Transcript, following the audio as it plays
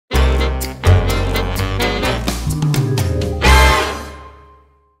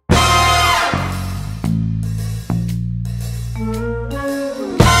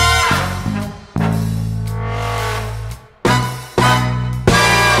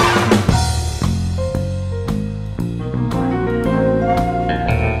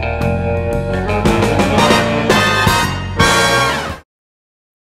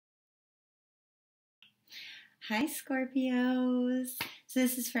Hi, Scorpios. So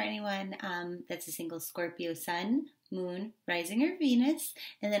this is for anyone that's a single Scorpio sun, moon, rising, or Venus.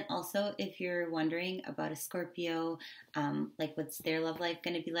 And then also if you're wondering about a Scorpio, like what's their love life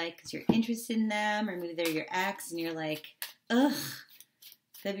going to be like because you're interested in them, or maybe they're your ex and you're like, ugh,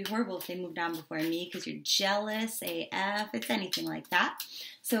 that'd be horrible if they moved on before me because you're jealous, AF, it's anything like that.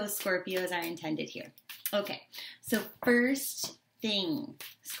 So Scorpios are intended here. Okay, so first thing,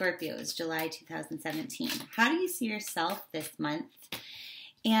 Scorpios, July 2017. How do you see yourself this month?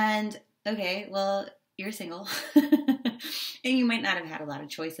 And, okay, well, you're single. And you might not have had a lot of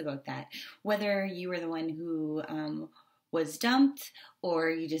choice about that. Whether you were the one who was dumped, or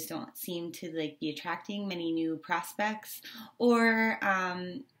you just don't seem to be attracting many new prospects, or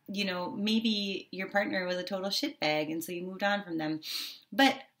you know, maybe your partner was a total shitbag and so you moved on from them.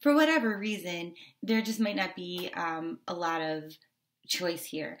 But for whatever reason, there just might not be a lot of choice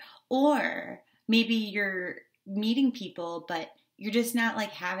here. Or maybe you're meeting people, but you're just not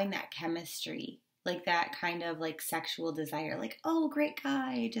having that chemistry, that kind of sexual desire, oh, great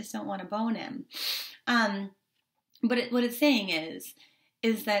guy, I just don't want to bone him. But what it's saying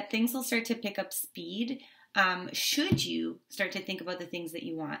is that things will start to pick up speed. Should you start to think about the things that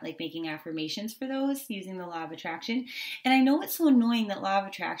you want, like making affirmations for those using the law of attraction. And I know it's so annoying that law of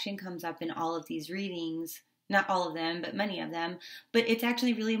attraction comes up in all of these readings, not all of them, but many of them, but it's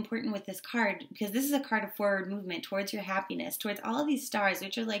actually really important with this card because this is a card of forward movement towards your happiness, towards all of these stars,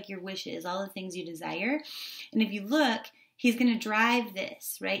 which are like your wishes, all the things you desire. And if you look, he's going to drive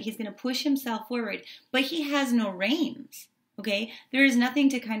this, right? He's going to push himself forward, but he has no reins, okay? There is nothing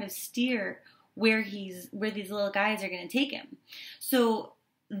to kind of steer where these little guys are going to take him. So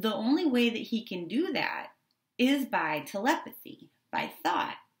the only way that he can do that is by telepathy, by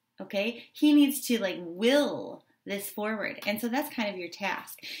thought, okay? He needs to will this forward. And so that's kind of your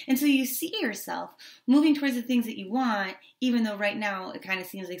task. And so you see yourself moving towards the things that you want, even though right now it kind of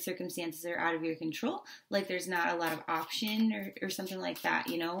seems like circumstances are out of your control. Like there's not a lot of option or something like that,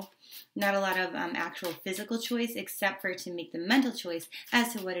 you know? Not a lot of actual physical choice, except for to make the mental choice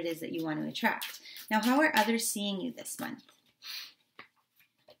as to what it is that you want to attract. Now, how are others seeing you this month?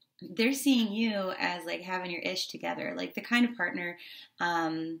 They're seeing you as having your ish together, the kind of partner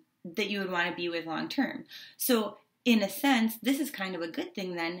that you would want to be with long term. So in a sense, this is kind of a good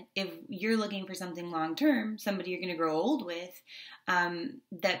thing then if you're looking for something long term, somebody you're going to grow old with,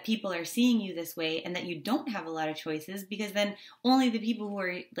 that people are seeing you this way and that you don't have a lot of choices, because then only the people who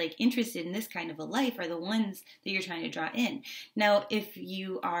are interested in this kind of a life are the ones that you're trying to draw in. Now, if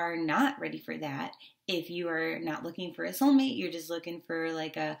you are not ready for that, if you are not looking for a soulmate, you're just looking for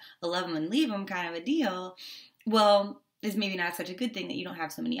a love them and leave them kind of a deal, well, it's maybe not such a good thing that you don't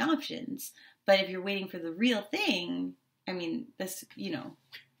have so many options. But if you're waiting for the real thing, I mean, this,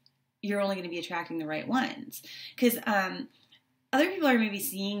 you're only going to be attracting the right ones. Because other people are maybe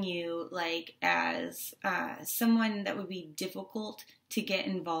seeing you as someone that would be difficult to get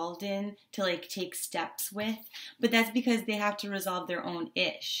involved in, to take steps with. But that's because they have to resolve their own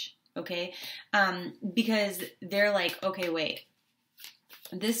ish, okay? Because they're okay, wait.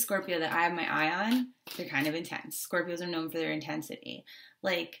 This Scorpio that I have my eye on, they're kind of intense. Scorpios are known for their intensity.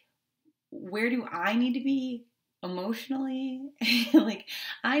 Where do I need to be emotionally?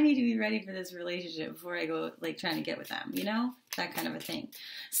 I need to be ready for this relationship before I go, trying to get with them, you know? That kind of a thing.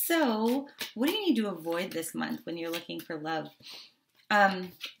 So, what do you need to avoid this month when you're looking for love?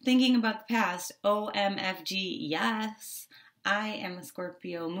 Thinking about the past, OMFG, yes. I am a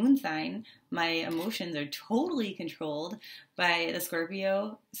Scorpio moon sign. My emotions are totally controlled by the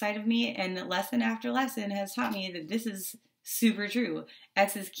Scorpio side of me, and lesson after lesson has taught me that this is super true.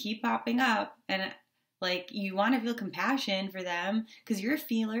 Exes keep popping up, and you want to feel compassion for them because you're a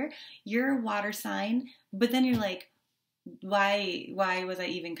feeler, you're a water sign, but then you're why was I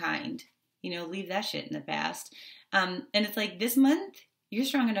even kind? Leave that shit in the past. And it's this month, you're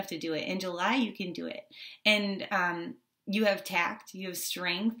strong enough to do it. In July, you can do it. And, you have tact, you have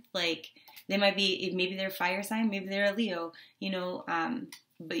strength, they might be, maybe they're a fire sign, maybe they're a Leo,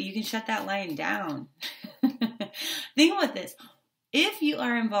 but you can shut that line down. Think about this. If you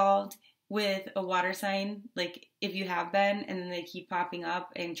are involved with a water sign, if you have been, and then they keep popping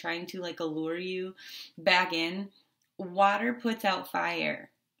up and trying to allure you back in, water puts out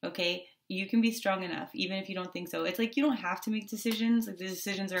fire, okay? You can be strong enough, even if you don't think so. It's you don't have to make decisions. The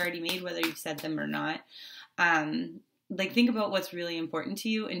decisions are already made, whether you've said them or not. Think about what's really important to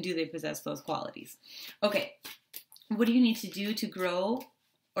you and do they possess those qualities. Okay, what do you need to do to grow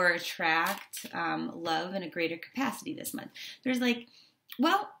or attract love in a greater capacity this month? There's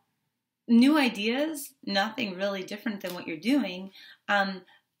new ideas, nothing really different than what you're doing,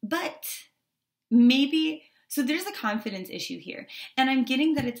 but maybe So there's a confidence issue here. And I'm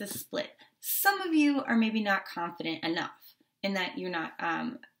getting that it's a split. Some of you are maybe not confident enough in that you're not,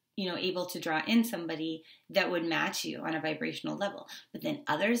 able to draw in somebody that would match you on a vibrational level. But then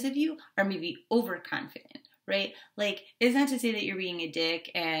others of you are maybe overconfident, right? Like, it's not to say that you're being a dick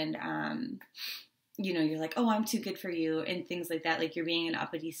and, you're like, oh, I'm too good for you and things like that. Like you're being an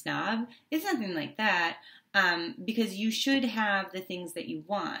uppity snob. It's nothing like that. Because you should have the things that you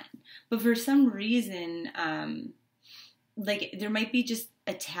want. But for some reason, there might be just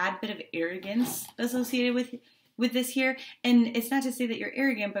a tad bit of arrogance associated with this here. And it's not to say that you're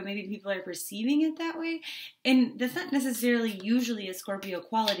arrogant, but maybe people are perceiving it that way. And that's not necessarily usually a Scorpio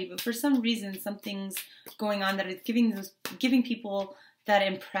quality, but for some reason, something's going on that is giving people that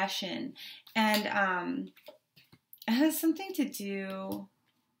impression. And it has something to do...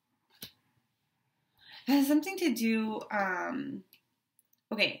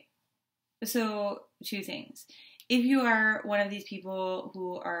 okay, so 2 things. If you are one of these people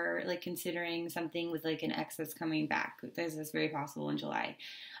who are like considering something with like an ex that's coming back, this is very possible in July.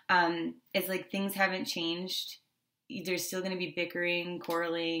 It's like things haven't changed. There's still going to be bickering,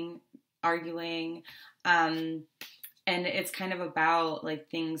 quarreling, arguing. And it's kind of about like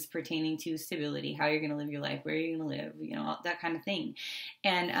things pertaining to stability, how you're going to live your life, where you're going to live, that kind of thing.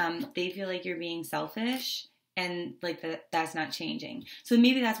 And they feel like you're being selfish and like that's not changing. So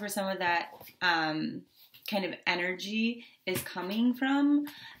maybe that's where some of that kind of energy is coming from.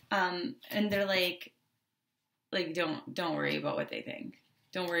 And they're like don't worry about what they think.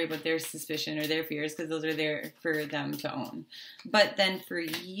 Don't worry about their suspicion or their fears because those are there for them to own. But then for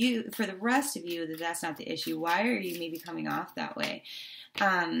the rest of you, that's not the issue. Why are you maybe coming off that way?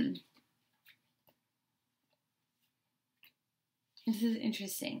 This is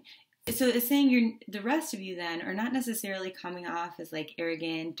interesting. So it's saying the rest of you then are not necessarily coming off as like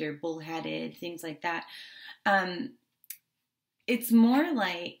arrogant or bullheaded, things like that. It's more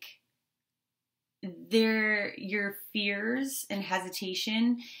like your fears and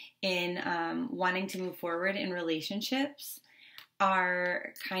hesitation in wanting to move forward in relationships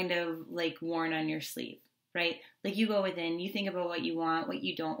are kind of like worn on your sleeve, right? Like you go within, you think about what you want, what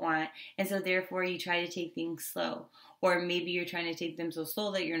you don't want, and so therefore you try to take things slow. Or maybe you're trying to take them so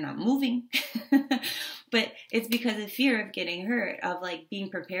slow that you're not moving. But it's because of fear of getting hurt, of like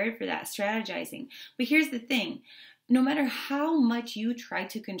being prepared for that, strategizing. But here's the thing. No matter how much you try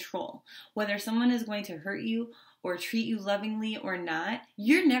to control whether someone is going to hurt you or treat you lovingly or not,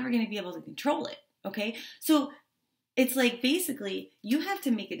 you're never going to be able to control it, okay? So it's like basically you have to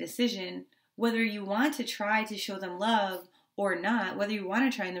make a decision whether you want to try to show them love or not, whether you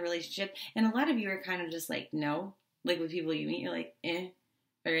want to try in the relationship. And a lot of you are kind of just like, no. Like with people you meet, you're like, all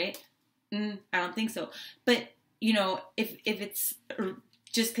right? I don't think so. But, if it's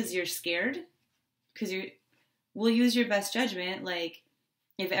just because you're scared, we'll use your best judgment. Like,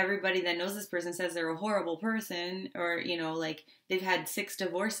 if everybody that knows this person says they're a horrible person or, like they've had 6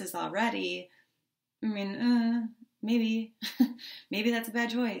 divorces already, I mean, maybe that's a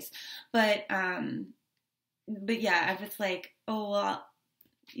bad choice. But yeah, if it's like, oh, well,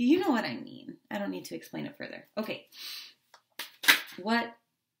 you know what I mean. I don't need to explain it further. Okay.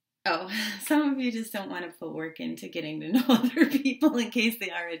 Oh, some of you just don't want to put work into getting to know other people in case they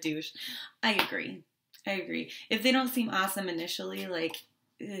are a douche. I agree. If they don't seem awesome initially, like,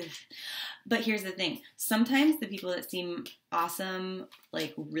 ugh. But here's the thing. Sometimes the people that seem awesome,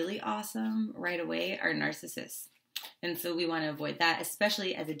 like really awesome right away are narcissists. And so we want to avoid that,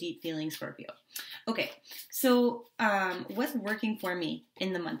 especially as a deep feeling Scorpio. Okay, so what's working for me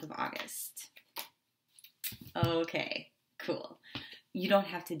in the month of August? Okay, cool. You don't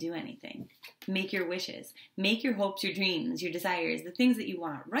have to do anything. Make your wishes. Make your hopes, your dreams, your desires, the things that you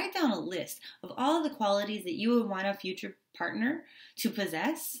want. Write down a list of all of the qualities that you would want a future partner to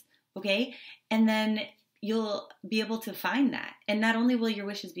possess, okay? And then you'll be able to find that. And not only will your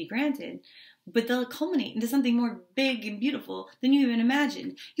wishes be granted, but they'll culminate into something more big and beautiful than you even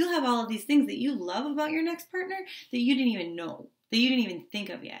imagined. You'll have all of these things that you love about your next partner that you didn't even know, that you didn't even think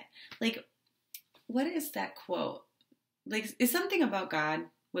of yet. Like, what is that quote? Like, it's something about God,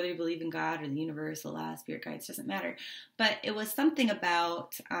 whether you believe in God or the universe, Allah, spirit guides, doesn't matter. But it was something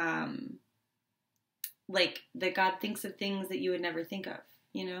about, like, that God thinks of things that you would never think of,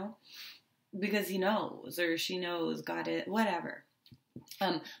 because he knows or she knows God is, whatever.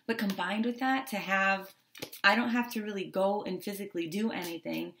 But combined with that, I don't have to really go and physically do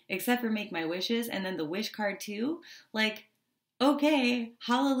anything except for make my wishes and then the wish card too. Like, okay,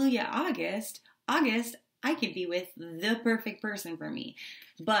 hallelujah, August, I could be with the perfect person for me.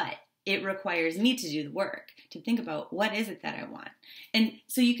 But it requires me to do the work, to think about what is it that I want. And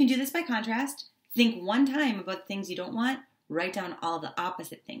so you can do this by contrast. Think one time about the things you don't want, write down all the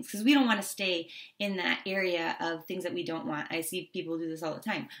opposite things, because we don't want to stay in that area of things that we don't want. I see people do this all the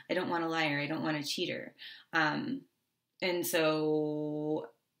time. I don't want a liar. I don't want a cheater. And so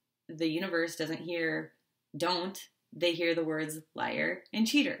the universe doesn't hear don't. They hear the words liar and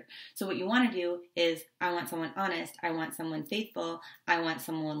cheater. So what you want to do is, I want someone honest. I want someone faithful. I want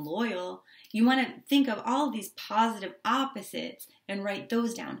someone loyal. You want to think of all of these positive opposites and write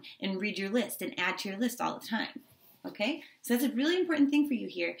those down and read your list and add to your list all the time. Okay, so that's a really important thing for you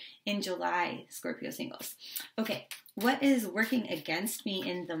here in July, Scorpio singles. Okay, what is working against me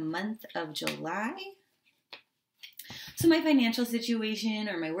in the month of July? So my financial situation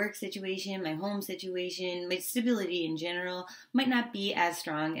or my work situation, my home situation, my stability in general might not be as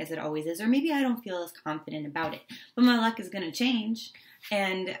strong as it always is, or maybe I don't feel as confident about it. But my luck is going to change,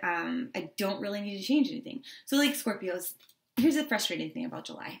 and I don't really need to change anything. So like Scorpios, here's the frustrating thing about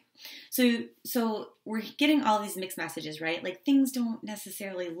July. So we're getting all these mixed messages, right? Like things don't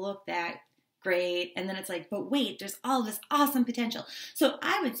necessarily look that great. And then it's like, but wait, there's all this awesome potential. So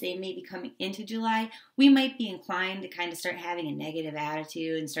I would say maybe coming into July, we might be inclined to kind of start having a negative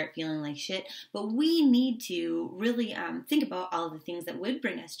attitude and start feeling like shit. But we need to really think about all of the things that would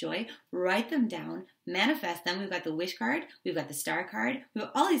bring us joy, write them down, manifest them. We've got the wish card, we've got the star card, we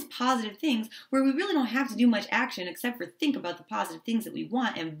have all these positive things where we really don't have to do much action except for think about the positive things that we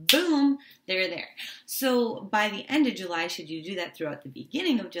want, and boom, they're there. So by the end of July, should you do that throughout the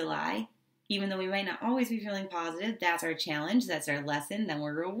beginning of July, even though we might not always be feeling positive, that's our challenge, that's our lesson, then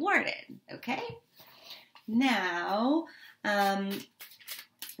we're rewarded, okay? Now,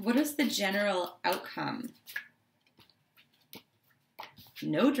 what is the general outcome?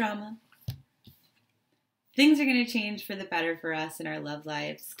 No drama. Things are going to change for the better for us in our love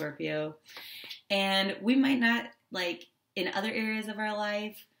lives, Scorpio. And we might not, like, in other areas of our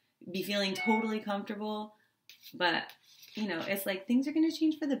life, be feeling totally comfortable, but you know, it's like things are going to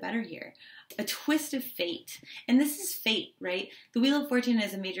change for the better here. A twist of fate. And this is fate, right? The Wheel of Fortune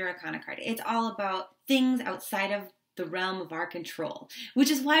is a major arcana card. It's all about things outside of the realm of our control, which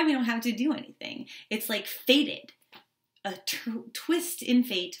is why we don't have to do anything. It's like fated. A twist in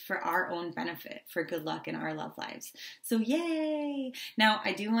fate for our own benefit, for good luck in our love lives. So yay! Now,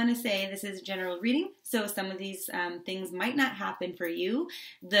 I do want to say this is a general reading, so some of these things might not happen for you.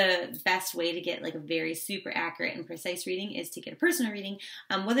 The best way to get like a very super accurate and precise reading is to get a personal reading,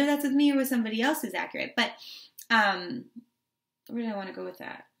 whether that's with me or with somebody else who's accurate. But where do I want to go with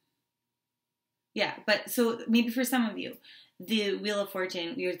that? Yeah, but so maybe for some of you, the Wheel of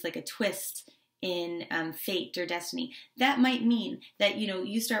Fortune, it's like a twist in fate or destiny. That might mean that, you know,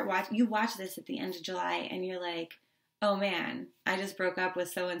 you watch this at the end of July and you're like, oh man, I just broke up with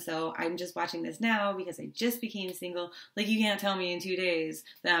so-and-so. I'm just watching this now because I just became single. Like, you can't tell me in 2 days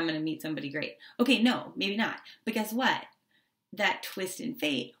that I'm going to meet somebody great. Okay, no, maybe not. But guess what? That twist in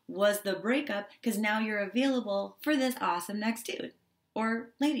fate was the breakup, because now you're available for this awesome next dude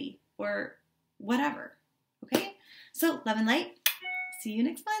or lady or whatever. Okay? So, love and light. See you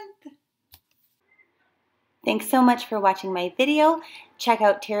next month. Thanks so much for watching my video. Check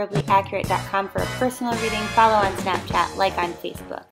out tarot-blee accurate.com for a personal reading. Follow on Snapchat, like on Facebook.